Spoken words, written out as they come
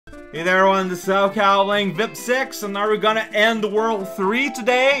Hey there everyone, this is livecow playing VIP 6, and are we gonna end World 3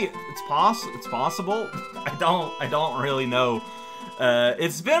 today? It's possible. I don't really know.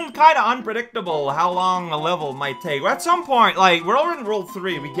 It's been kind of unpredictable how long a level might take. At some point, like, we're over in World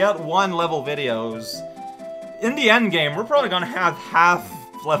 3, we get 1 level videos. In the end game, we're probably gonna have half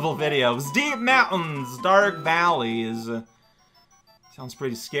level videos. Deep mountains, dark valleys. Sounds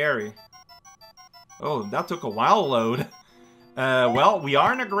pretty scary. Oh, that took a while to load. Well, we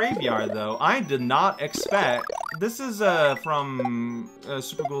are in a graveyard, though. I did not expect... This is, from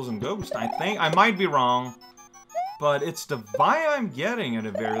Super Ghouls and Ghosts, I think. I might be wrong. But it's the vibe I'm getting, at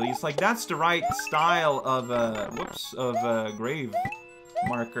the very least. Like, that's the right style of, grave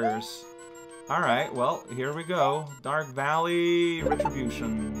markers. Alright, well, here we go. Dark Valley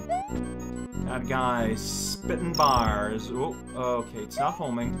Retribution. That guy spitting bars. Oh, okay, it's not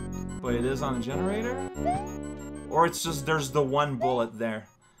homing. But it is on a generator? Or it's just there's the one bullet there.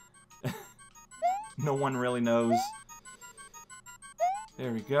 No one really knows.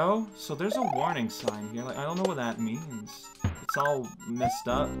 There we go. So there's a warning sign here. Like, I don't know what that means. It's all messed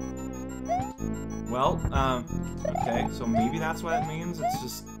up. Well, okay, so maybe that's what it means. It's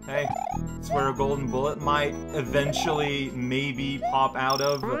just, hey, it's where a golden bullet might eventually maybe pop out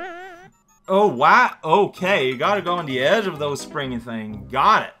of. Oh, wow. Okay, you gotta go on the edge of those springy things.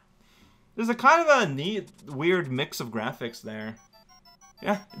 Got it. There's a kind of a neat, weird mix of graphics there.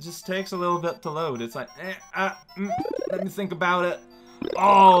 Yeah, it just takes a little bit to load. It's like, let me think about it.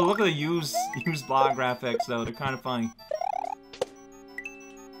 Oh, look at the used block graphics, though. They're kind of funny.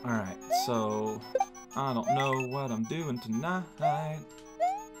 Alright, so... I don't know what I'm doing tonight.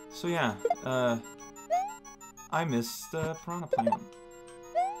 So yeah, I missed the piranha plant.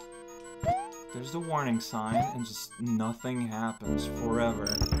 There's the warning sign, and just nothing happens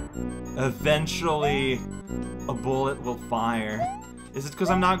forever. Eventually, a bullet will fire. Is it because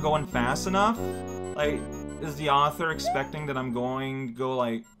I'm not going fast enough? Like, is the author expecting that I'm going to go,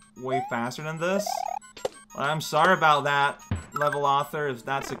 like, way faster than this? Well, I'm sorry about that, level author, if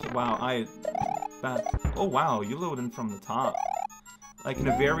that's a... Wow, oh, wow, you loaded from the top. Like, in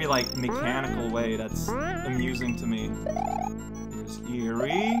a very, like, mechanical way that's amusing to me. Here's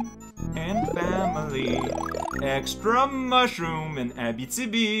Eerie... and family, extra mushroom, and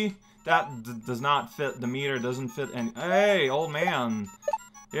Abitibi. That does not fit, the meter doesn't fit any- Hey, old man.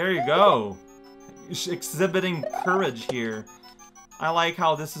 There you go. Exhibiting courage here. I like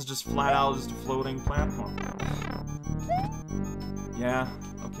how this is just flat out just a floating platform. Yeah,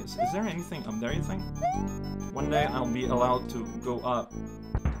 okay, so is there anything up there, you think? One day I'll be allowed to go up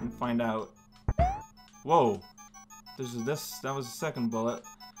and find out. Whoa. That was the second bullet.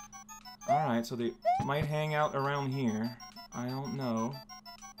 Alright, so they might hang out around here. I don't know.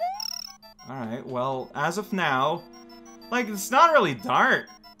 Alright, well, as of now, like, it's not really dark.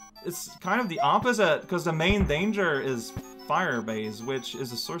 It's kind of the opposite, because the main danger is fire base, which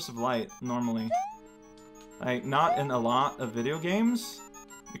is a source of light, normally. Like, not in a lot of video games,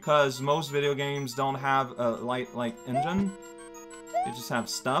 because most video games don't have a light-like engine. They just have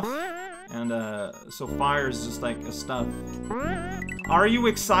stuff, and, so fire is just like a stuff. Are you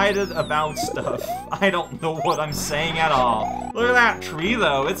excited about stuff? I don't know what I'm saying at all. Look at that tree,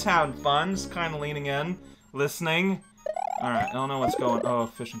 though. It's having fun. Just kind of leaning in, listening. Alright, I don't know what's going on. Oh,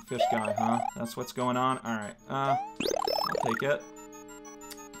 fishing fish guy, huh? That's what's going on? Alright, I'll take it.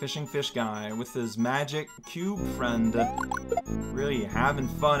 Fishing fish guy with his magic cube friend. Really having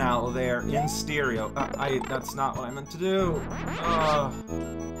fun out there in stereo. That's not what I meant to do.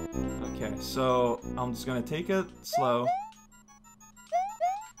 Okay, so I'm just gonna take it slow.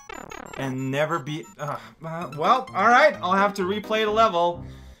 And never be... well, alright, I'll have to replay the level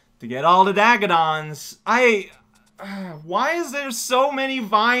to get all the Dagadons. Why is there so many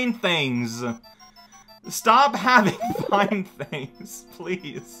vine things? Stop having vine things,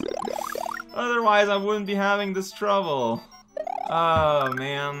 please. Otherwise, I wouldn't be having this trouble. Oh,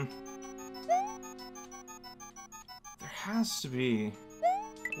 man. There has to be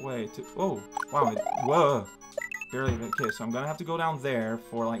a way to... Oh, wow, whoa. Barely, okay, so I'm gonna have to go down there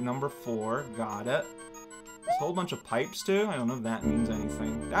for, like, number 4. Got it. There's a whole bunch of pipes, too. I don't know if that means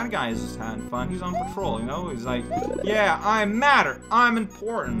anything. That guy is just having fun. He's on patrol, you know? He's like, yeah, I matter. I'm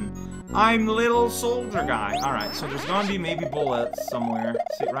important. I'm little soldier guy. Alright, so there's gonna be maybe bullets somewhere.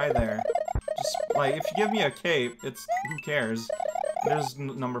 See, right there. Just, like, if you give me a cape, it's... Who cares? There's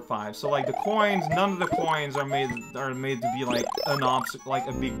number 5. So, like, the coins, none of the coins are made to be, like, an obstacle, like,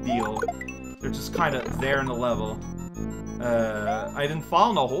 a big deal. They're just kind of there in the level. I didn't fall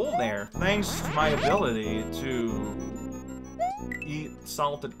in a hole there, thanks to my ability to eat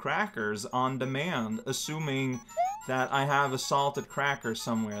salted crackers on demand, assuming that I have a salted cracker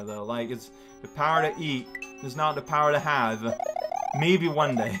somewhere, though. Like, it's the power to eat is not the power to have. Maybe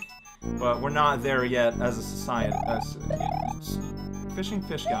one day. But we're not there yet as a society. Fishing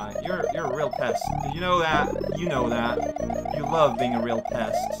fish guy, you're a real pest. You know that. You know that. You love being a real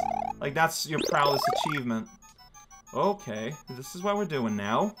pest. Like, that's your proudest achievement. Okay, this is what we're doing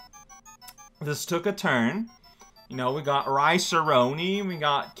now. This took a turn. You know, we got rice-a-roni, we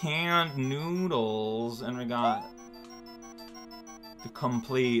got canned noodles, and we got the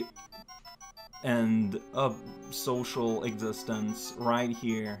complete end of social existence right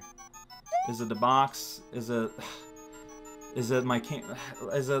here. Is it the box? Is it my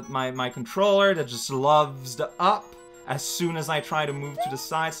controller that just loves the up as soon as I try to move to the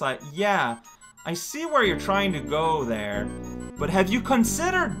side? It's like, yeah, I see where you're trying to go there, but have you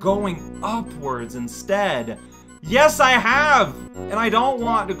considered going upwards instead? Yes, I have, and I don't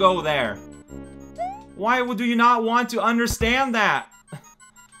want to go there. Why do you not want to understand that?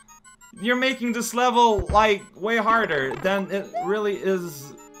 You're making this level, like, way harder than it really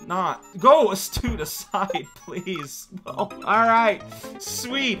is not. Go to the side, please. Oh, alright.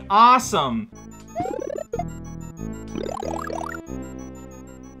 Sweet. Awesome.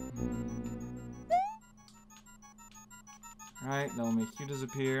 Alright, that'll make you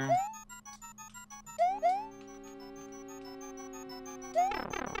disappear.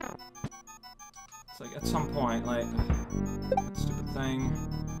 It's like, at some point, like, that stupid thing.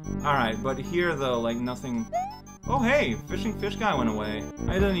 Alright, but here, though, like, nothing... Oh, hey! Fishing fish guy went away.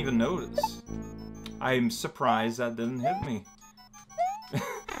 I didn't even notice. I'm surprised that didn't hit me.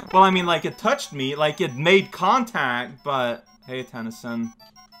 Well, I mean, like, it touched me, like, it made contact, but... Hey, Tennyson.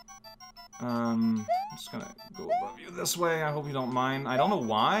 I'm just gonna go above you this way, I hope you don't mind. I don't know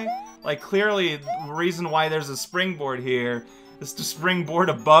why. Like, clearly, the reason why there's a springboard here is to springboard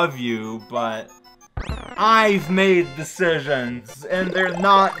above you, but... I've made decisions, and they're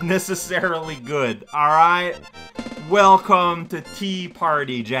not necessarily good, alright? Welcome to Tea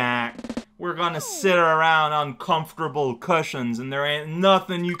Party, Jack. We're gonna sit around on comfortable cushions, and there ain't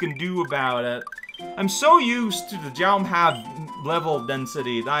nothing you can do about it. I'm so used to the Realm have level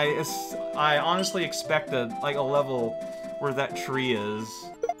density that I honestly expected, like, a level where that tree is.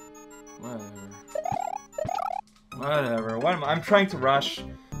 Whatever. What am I? I'm trying to rush.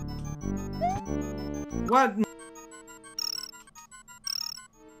 What?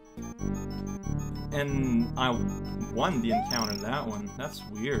 And I won the encounter that one. That's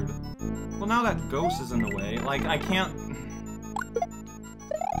weird. Well, now that ghost is in the way, like, I can't...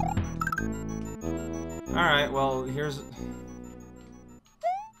 Alright, well, here's...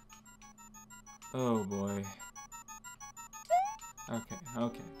 Oh, boy. Okay.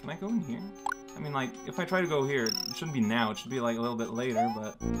 Can I go in here? I mean, like, if I try to go here, it shouldn't be now, it should be, like, a little bit later,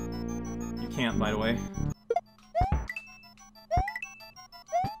 but... You can't, by the way.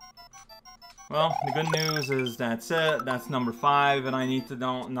 Well, the good news is that's it. That's number 5, and I don't need to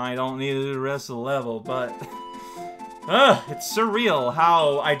do the rest of the level, but... it's surreal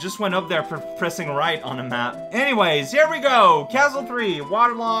how I just went up there for pressing right on a map. Anyways, here we go! Castle 3,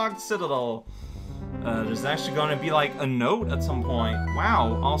 Waterlogged Citadel. There's actually going to be, like, a note at some point.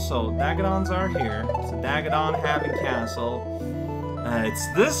 Wow, also, Dagadons are here. It's a Dagadon having castle. It's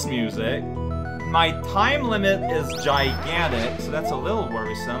this music. My time limit is gigantic, so that's a little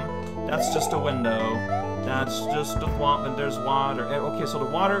worrisome. That's just a window. That's just a swamp, and there's water. Okay, so the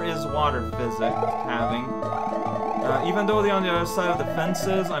water is water physics having. Even though they're on the other side of the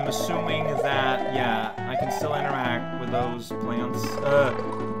fences, I'm assuming that, yeah, I can still interact with those plants.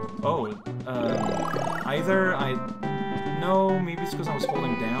 No, maybe it's because I was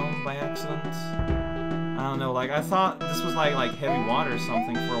holding down by accident. I don't know, like, I thought this was like heavy water or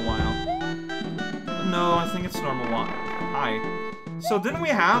something for a while. No, I think it's normal water. Hi. So didn't we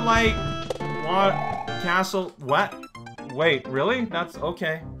have, like, castle, what? Wait, really? That's,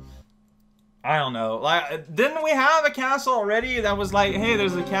 okay. I don't know. Like, didn't we have a castle already that was like, hey,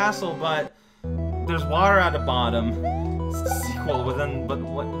 there's a castle, but there's water at the bottom. It's the sequel within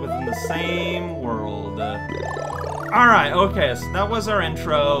the same world. Alright, okay, so that was our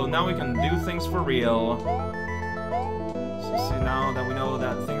intro. Now we can do things for real. So see, now that we know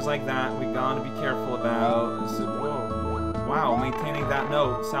that things like that we gotta be careful about. So, whoa. Wow, maintaining that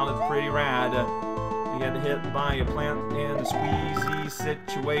note sounded pretty rad. You get hit by a plant in a squeezy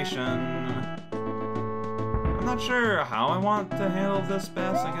situation. I'm not sure how I want to handle this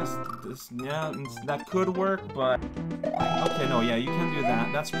best. I guess this, yeah, that could work, but... Okay, no, yeah, you can do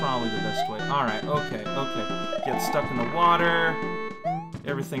that. That's probably the best way. Alright, okay. Get stuck in the water.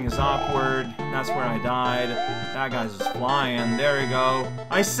 Everything is awkward. That's where I died. That guy's just flying. There we go.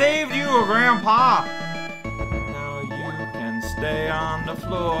 I saved you, Grandpa! Now stay on the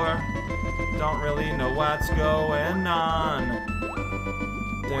floor. Don't really know what's going on.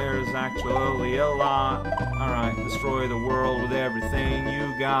 There's actually a lot. Alright, destroy the world with everything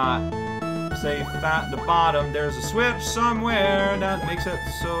you got. Safe at the bottom, there's a switch somewhere that makes it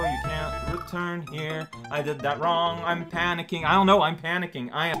so you can't return here. I did that wrong, I'm panicking. I don't know, I'm panicking.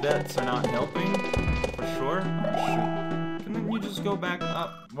 Bits are not helping, for sure. Oh, shoot. Can you just go back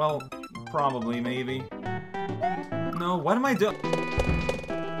up? Well, probably, maybe. No, what am I doing?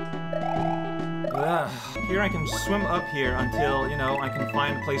 Here I can swim up here until, you know, I can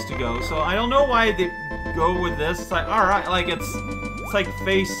find a place to go. So I don't know why they go with this. It's like, alright, like it's like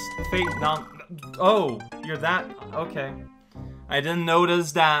fate not. Oh, you're that? Okay. I didn't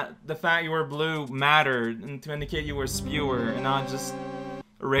notice that the fact you were blue mattered and to indicate you were spewer and not just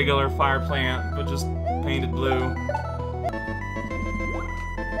a regular fire plant, but just painted blue.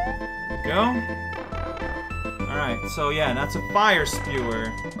 There we go. Alright, so yeah, that's a fire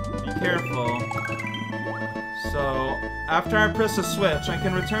spewer. Be careful. So, after I press a switch, I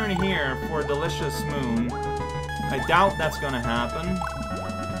can return here for a delicious moon. I doubt that's gonna happen.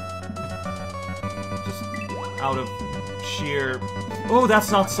 Just out of sheer... Oh,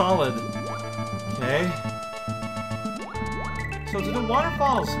 that's not solid! Okay. So do the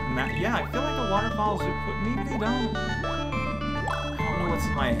waterfalls... Yeah, I feel like the waterfalls do put... Maybe they don't. I don't know what's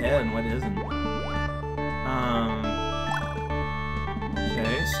in my head and what isn't.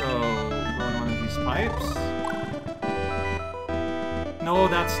 Okay, so... Go in one of these pipes. No,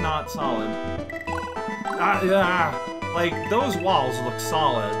 that's not solid. Like, those walls look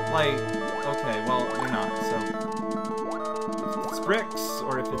solid. Like, okay, well, they're not, so... If it's bricks,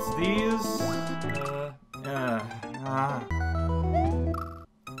 or if it's these...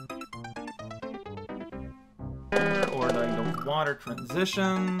 Or, like, the water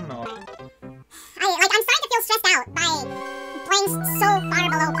transition, or... I'm starting to feel stressed out by playing so far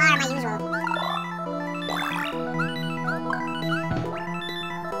below par my usual.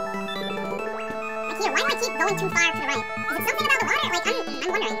 Why do I keep going too far to the right? Is it something about the water? Like, I'm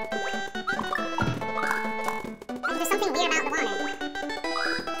wondering. Like, there's something weird about the water.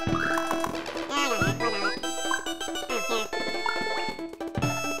 Yeah, whatever. I don't care.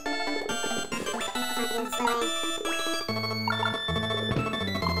 Let's not use this way.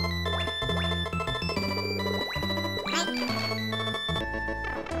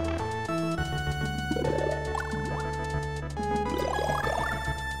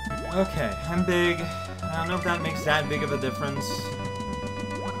 Okay, I'm big. I don't know if that makes that big of a difference.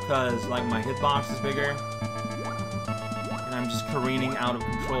 Because, like, my hitbox is bigger. And I'm just careening out of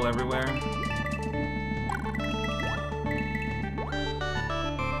control everywhere.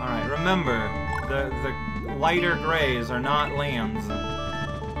 Alright, remember, the lighter grays are not lands.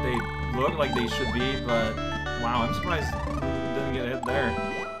 They look like they should be, but... Wow, I'm surprised I didn't get hit there.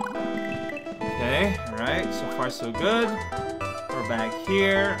 Okay, alright, so far so good. We're back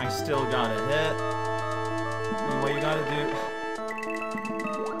here. I still got a hit. And what you gotta do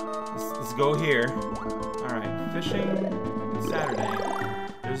is go here. Alright, fishing Saturday.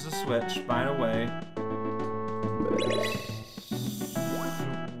 There's a switch, by the way.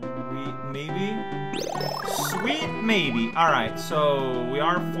 Sweet maybe? Sweet maybe. Alright, so we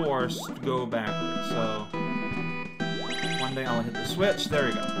are forced to go backwards. So one day I'll hit the switch. There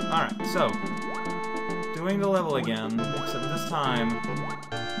we go. Alright, so doing the level again, except this time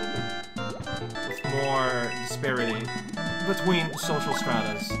with more disparity between social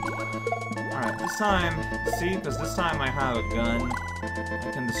stratas. Alright, this time, see, because this time I have a gun,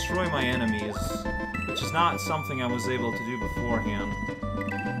 I can destroy my enemies, which is not something I was able to do beforehand.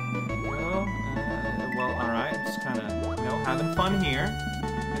 Well, alright, just kind of, you know, having fun here,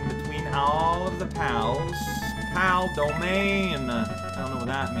 in between all of the pals. Pal domain, I don't know what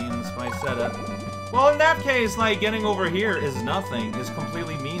that means, but I said it. Well, in that case, like, getting over here is nothing, is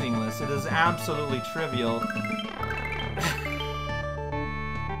completely meaningless. It is absolutely trivial.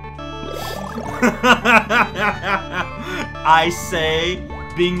 I say,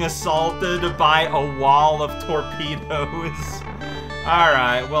 being assaulted by a wall of torpedoes.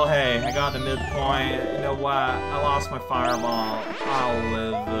 Alright, well, hey, I got the midpoint. You know what? I lost my fireball. I'll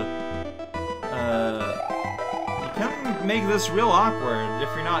live. You can make this real awkward if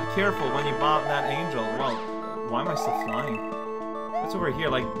you're not careful when you bomb that angel. Well, why am I still flying? What's over here?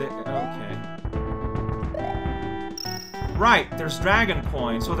 Like, okay. Right, there's dragon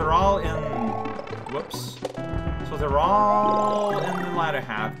coins, so they're all in... Whoops. So they're all in the latter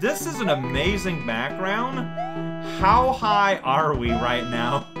half. This is an amazing background. How high are we right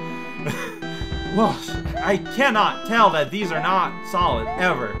now? Well, I cannot tell that these are not solid,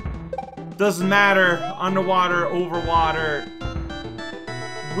 ever. Doesn't matter, underwater, over water,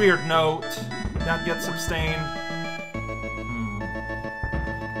 Weird note. That gets abstained.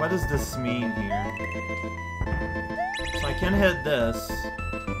 What does this mean here? So I can hit this.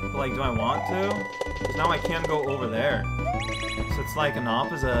 But, like, do I want to? Because now I can't go over there. So it's like an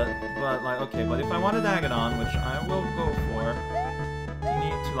opposite. But, like, okay, but if I want to dag it on, which I will go for, you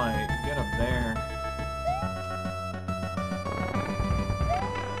need to, like, get up there.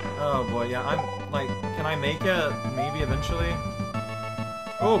 Oh boy, yeah, I'm, like, can I make it maybe eventually?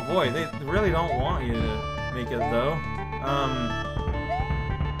 Oh boy, they really don't want you to make it though.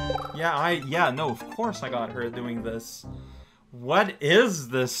 Yeah, no, of course I got her doing this. What is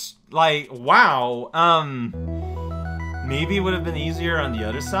this? Like, wow, maybe it would have been easier on the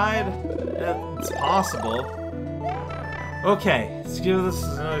other side? It's possible. Okay, let's give this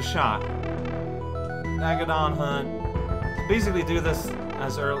another shot. Agadon hunt. Basically do this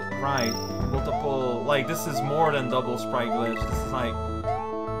as early, right, multiple, like, this is more than double sprite glitch. This is like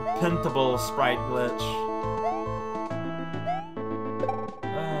pentable sprite glitch.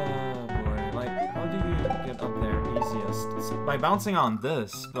 Oh boy, like, how do you get up there easiest? It's by bouncing on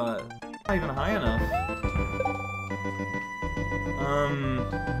this, but not even high enough.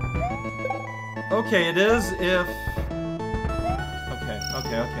 Okay, it is if...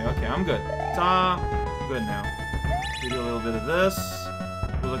 Okay, I'm good. Good now. We do a little bit of this.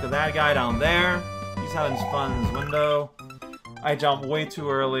 We look at that guy down there. He's having fun in his window. I jumped way too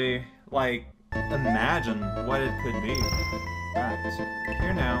early. Like, imagine what it could be. Alright, so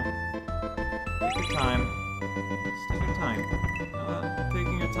here now. Take your time. Just take your time.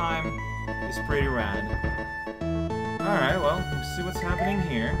 Taking your time is pretty rad. Alright, well, let's see what's happening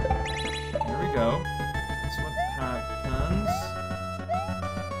here. Here we go. That's what happens.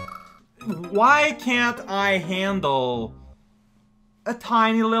 Why can't I handle a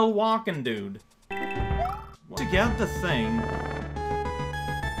tiny little walking dude? To get the thing,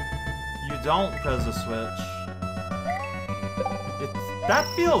 you don't press the switch. That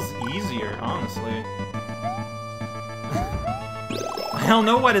feels easier, honestly. I don't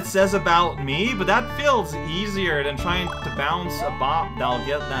know what it says about me, but that feels easier than trying to bounce a bop that'll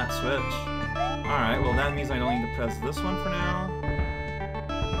get that switch. Alright, well that means I don't need to press this one for now.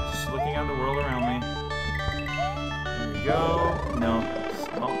 Just looking at the world around me. Here we go. No.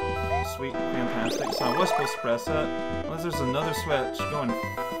 Oh, sweet. Fantastic. So I was supposed to press it. Unless there's another switch going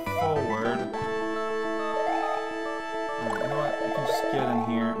forward. Alright, you know what? I can just get in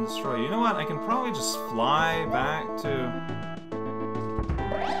here and destroy you. You know what? I can probably just fly back to...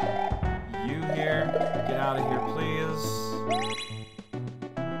 you here. Get out of here, please.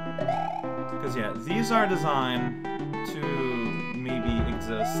 Because, yeah, these are designed to maybe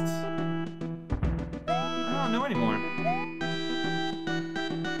exist. I don't know anymore.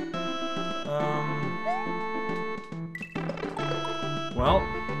 Well.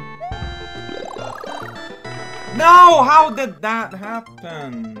 No! How did that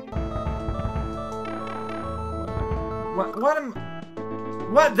happen? What am...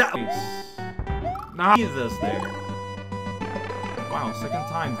 What the... Now is this there? Wow, second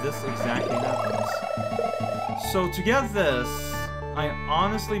time this exactly happens. So to get this, I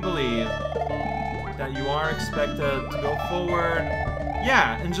honestly believe that you are expected to go forward.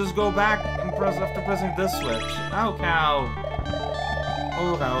 Yeah, and just go back and press after pressing this switch. Ow, cow.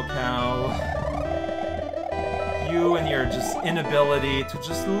 Oh, ow, cow. You and your just inability to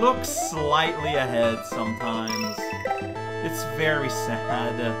just look slightly ahead sometimes. It's very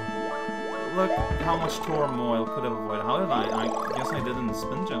sad. Look how much turmoil could have avoided. How did I guess I did in the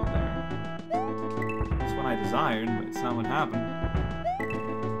spin jump there. That's what I desired, but it's not what happened.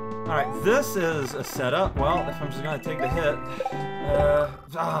 Alright, this is a setup. Well, if I'm just gonna take the hit.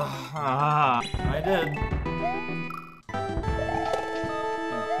 I did.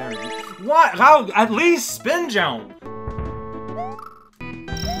 There we go. What? How? At least spin jump!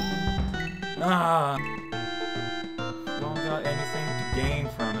 Don't got anything to gain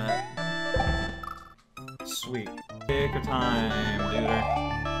from it. Sweet. Take your time, dude.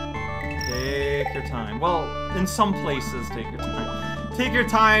 Take your time. Well, in some places, take your time. Take your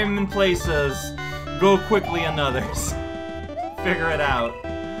time in places. Go quickly in others. Figure it out.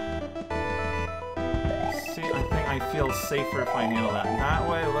 See, I think I feel safer if I handle that. That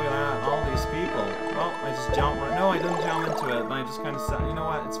way, look at that. All these people. Well, I just jumped right. No, I didn't jump into it. But I just kind of said, you know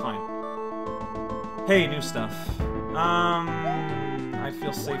what? It's fine. Hey, new stuff. I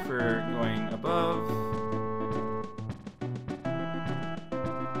feel safer going above.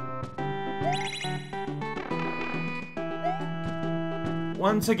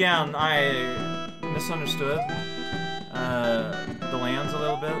 Once again, I misunderstood the lands a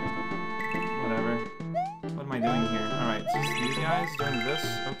little bit. Whatever. What am I doing here? Alright, so these guys doing this?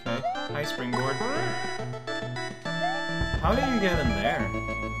 Okay. High springboard. How do you get in there?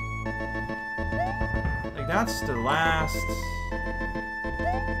 Like, that's the last...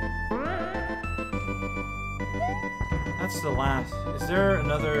 That's the last... Is there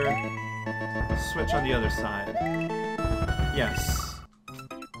another switch on the other side? Yes.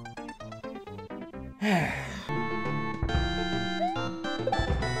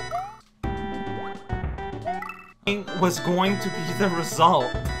 Was going to be the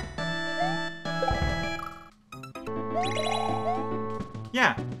result.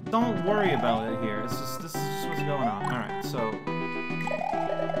 Yeah, don't worry about it here. It's just, this is just what's going on. Alright, so... You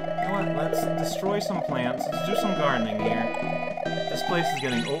know what? Let's destroy some plants. Let's do some gardening here. This place is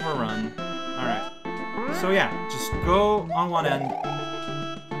getting overrun. Alright. So yeah, just go on one end.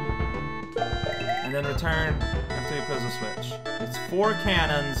 And then return after you press the switch. It's 4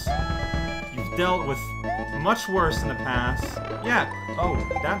 cannons. You've dealt with much worse in the past. Yeah. Oh,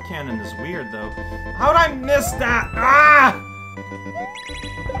 that cannon is weird, though. How'd I miss that? Ah!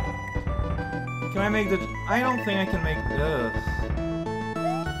 Can I make the... I don't think I can make... Ugh.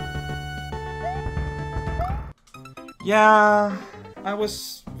 Yeah, I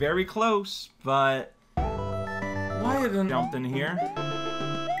was very close, but... Why didn't I jump in here?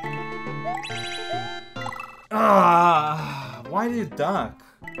 Ah! Why did you duck?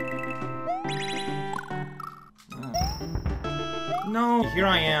 No, here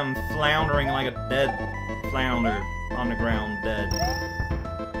I am, floundering like a dead flounder on the ground, dead.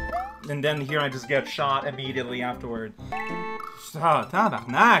 And then here I just get shot immediately afterward. Ah,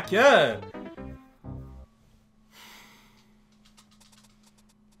 tabarnak, yeah!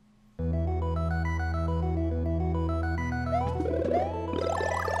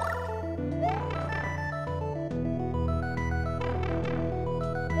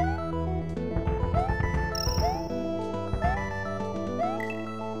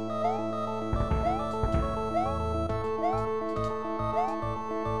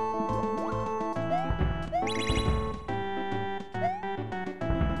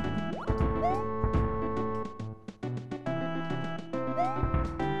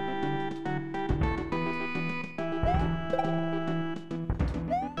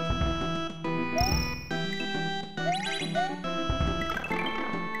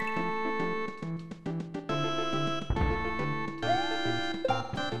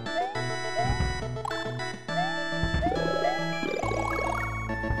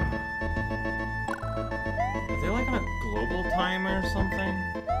 Or something?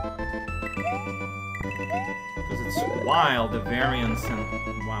 Because it's wild, the variance and...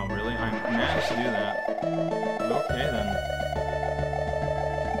 Wow, really? I managed to do that. Okay, then.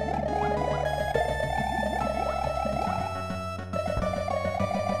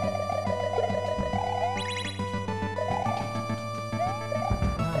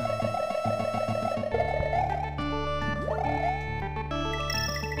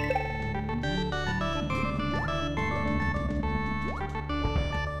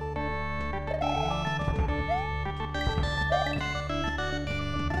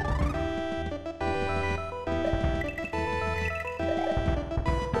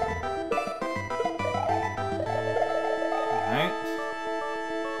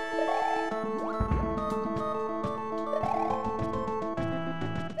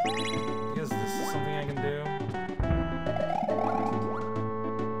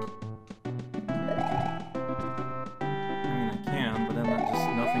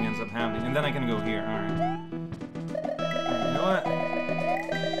 And then I can go here, alright. Alright, you know what?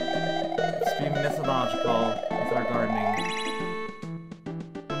 Let's be methodological with our gardening.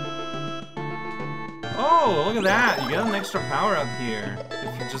 Oh, look at that! You get an extra power up here.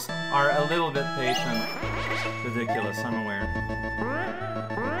 If you just are a little bit patient. Ridiculous, I'm aware.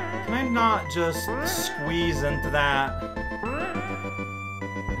 Can I not just squeeze into that?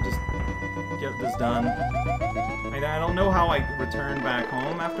 And just get this done? I don't know how I return back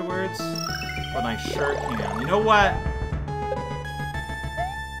home afterwards, but I sure can. You know what?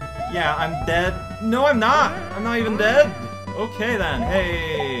 Yeah, I'm dead. No, I'm not! I'm not even dead! Okay then,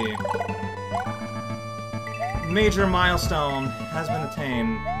 hey! Major milestone has been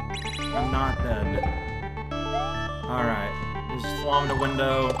attained. I'm not dead. Alright, just flaw in the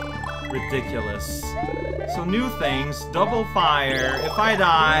window. Ridiculous. So new things, double fire. If I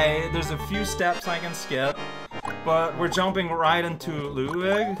die, there's a few steps I can skip. But we're jumping right into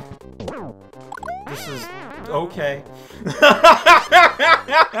Ludwig. This is okay.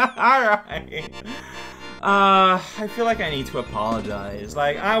 Alright. I feel like I need to apologize.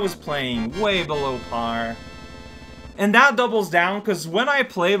 Like, I was playing way below par. And that doubles down, because when I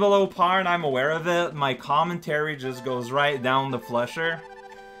play below par and I'm aware of it, my commentary just goes right down the flusher.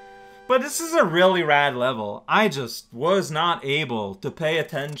 But this is a really rad level. I just was not able to pay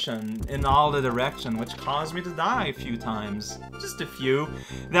attention in all the direction, which caused me to die a few times. Just a few.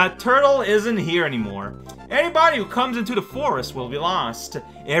 That turtle isn't here anymore. Anybody who comes into the forest will be lost.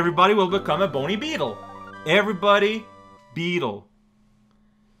 Everybody will become a bony beetle. Everybody beetle.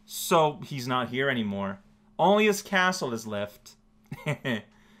 So he's not here anymore. Only his castle is left.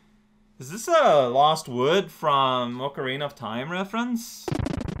 Is this a Lost Wood from Ocarina of Time reference?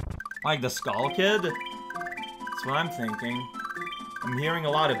 Like the Skull Kid? That's what I'm thinking. I'm hearing a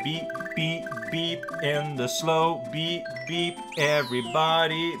lot of beep, beep, beep in the slow beep, beep.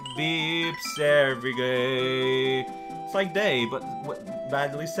 Everybody beeps every day. It's like day, but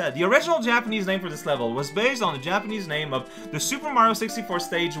badly said. The original Japanese name for this level was based on the Japanese name of the Super Mario 64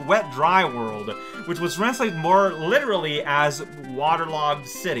 stage Wet Dry World, which was translated more literally as Waterlogged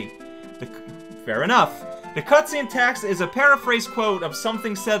City. Fair enough. The cutscene text is a paraphrase quote of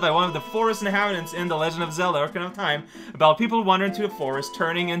something said by one of the forest inhabitants in The Legend of Zelda: Ocarina of Time about people wandering into the forest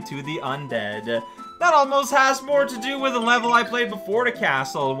turning into the undead. That almost has more to do with the level I played before the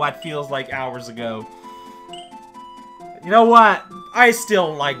castle, what feels like hours ago. You know what? I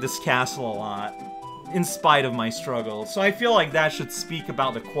still like this castle a lot, in spite of my struggles. So I feel like that should speak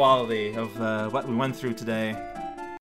about the quality of what we went through today.